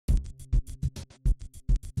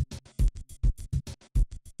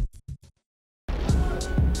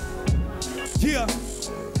Yeah.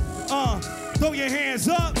 Throw your hands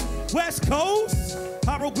up. West Coast.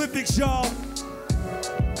 Hieroglyphics, y'all.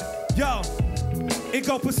 Yo. It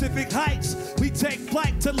go Pacific Heights. We take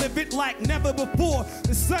flight to live it like never before.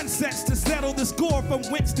 The sun sets to settle the score from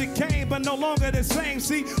whence it came, but no longer the same.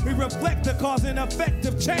 See, we reflect the cause and effect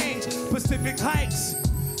of change. Pacific Heights.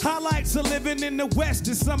 Highlights of living in the West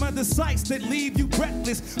is some of the sights that leave you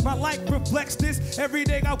breathless. My life reflects this. Every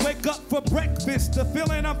day I wake up for breakfast. The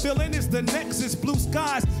feeling I'm feeling is the nexus. Blue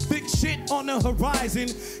skies, big shit on the horizon.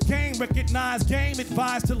 Game recognized, game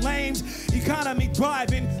advised to lames. Economy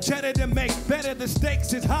thriving, cheddar to make better. The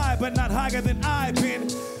stakes is high, but not higher than I've been.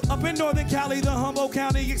 Up in Northern Cali, the Humboldt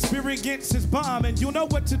County experience is bomb, and you know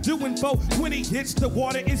what to do when 420 hits. The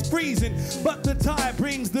water is freezing, but the tide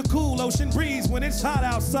brings the cool ocean breeze when it's hot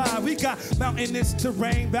outside. We got mountainous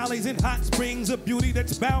terrain, valleys and hot springs, a beauty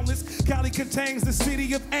that's boundless. Cali contains the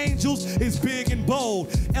city of angels, is big and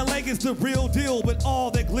bold. LA is the real deal, but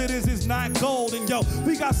all that glitters is not gold. And yo,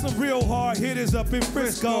 we got some real hard hitters up in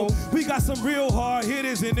Frisco. We got some real hard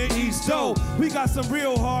hitters in the East, though. We got some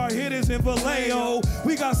real hard hitters in Vallejo.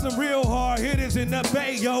 We got some real hard hitters in the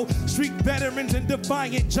Bay, yo. Street veterans and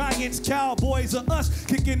defiant giants. Cowboys are us,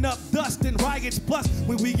 kicking up dust and riots. Plus,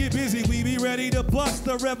 when we get busy, we be ready to bust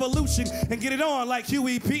the revolution and get it on like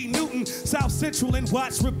Huey P. Newton. South Central and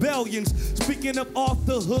watch rebellions. Speaking of off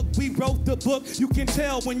the hook, we wrote the book. You can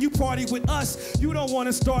tell when you party with us, you don't want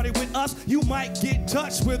to start it with us. You might get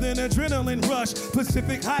touched with an adrenaline rush.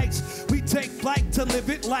 Pacific Heights, we take flight to live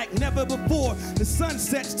it like never before. The sun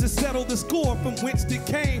sets to settle the score from whence it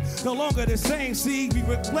came. No longer the same, see, we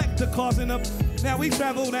reflect the causing of. Now we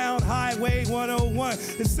travel down Highway 101,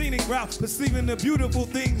 the scenic route, perceiving the beautiful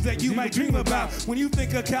things that you might dream about. When you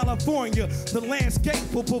think of California, the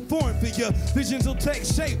landscape will perform for you. Visions will take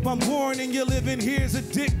shape. I'm warning you, living here's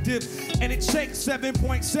addictive. And it shakes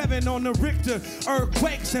 7.7 on the Richter.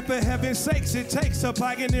 Earthquakes, and for heaven's sakes, it takes a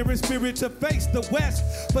pioneering spirit to face the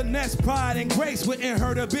West. Finesse, pride, and grace wouldn't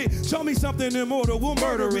hurt a bit. Show me something immortal, we'll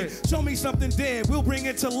murder it. Show me something dead, we'll bring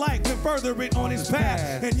it to life and further it on its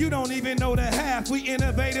path. And you don't even know the half. We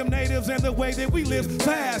innovative natives and the way that we live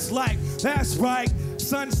fast life. That's right.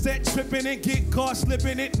 Sunset tripping and get caught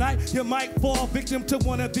slipping at night. You might fall victim to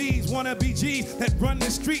one of these wannabe G's that run the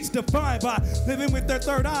streets defined by living with their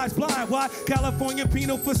third eyes blind. Why? California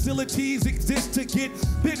penal facilities exist to get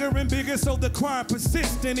bigger and bigger, so the crime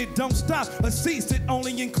persists and it don't stop or cease, it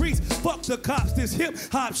only increase. Fuck the cops, this hip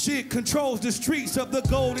hop shit controls the streets of the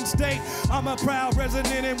Golden State. I'm a proud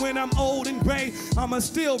resident, and when I'm old and gray, I'ma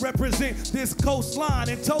still represent this coastline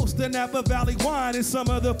and toast the Napa Valley wine is some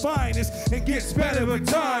of the finest and gets better with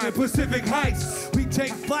time. In Pacific Heights, we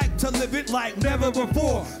take flight to live it like never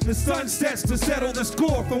before. The sun sets to settle the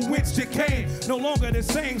score from which it came. No longer the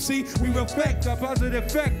same, see, we reflect a positive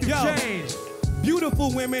effect of change.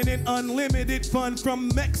 Beautiful women and unlimited fun from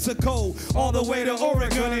Mexico all the way to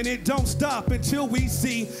Oregon, and it don't stop until we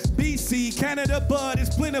see BC. Canada bud is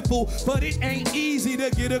plentiful, but it ain't easy to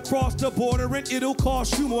get across the border, and it'll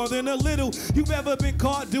cost you more than a little. You've ever been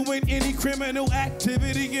caught doing any criminal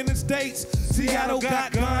activity in the States? Seattle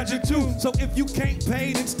got ganja too, so if you can't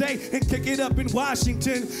pay, then stay and kick it up in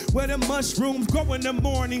Washington, where the mushrooms grow in the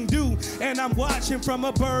morning dew. And I'm watching from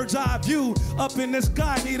a bird's eye view, up in the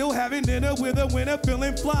sky, needle having dinner with a winner,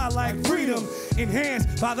 feeling fly like freedom.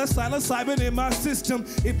 Enhanced by the psilocybin in my system,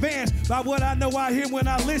 advanced by what I know I hear when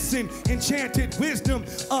I listen. Enchanted wisdom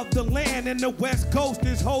of the land, and the West Coast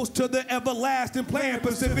is host to the everlasting plan.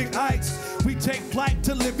 Pacific Heights, we take flight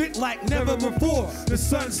to live it like never before. The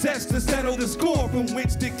sun sets to settle the score from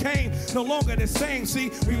whence it came. No longer the same,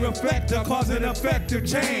 see, we reflect the cause and effect of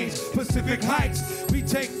change. Pacific Heights, we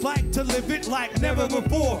take flight to live it like never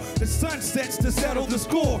before. The sun sets to settle the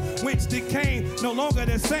score whence it came. No longer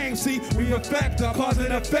the same, see, we reflect the cause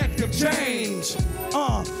and effect of change.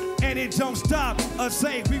 And it don't stop us,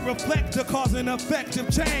 say we reflect the cause and effect of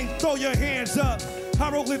change. Throw your hands up.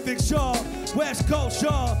 Hieroglyphics, y'all. West Coast,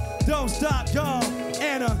 y'all. Don't stop, y'all.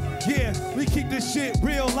 And yeah, we keep this shit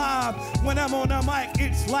real live. When I'm on the mic,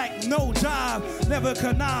 it's like no job. Never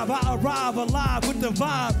connive, I arrive alive with the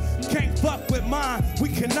vibe. Can't fuck with mine, we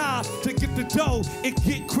connive to get the dough. It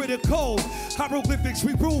get critical. Hieroglyphics,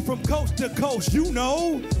 we rule from coast to coast, you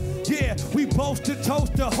know. Yeah, we boast to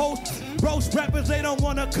toast the host. Roast rappers, they don't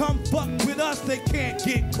wanna come fuck with us, they can't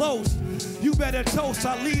get close. You better toast,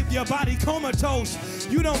 I leave your body comatose.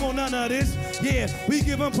 You don't want none of this. Yeah, we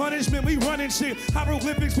give them punishment, we running shit.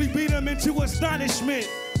 Hieroglyphics, we beat them into astonishment.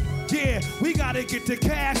 Yeah, we gotta get the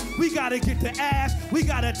cash, we gotta get the ass, we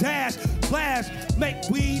gotta dash, blast, make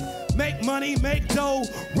weed, make money, make dough,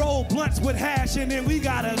 roll blunts with hash, and then we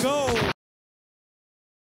gotta go.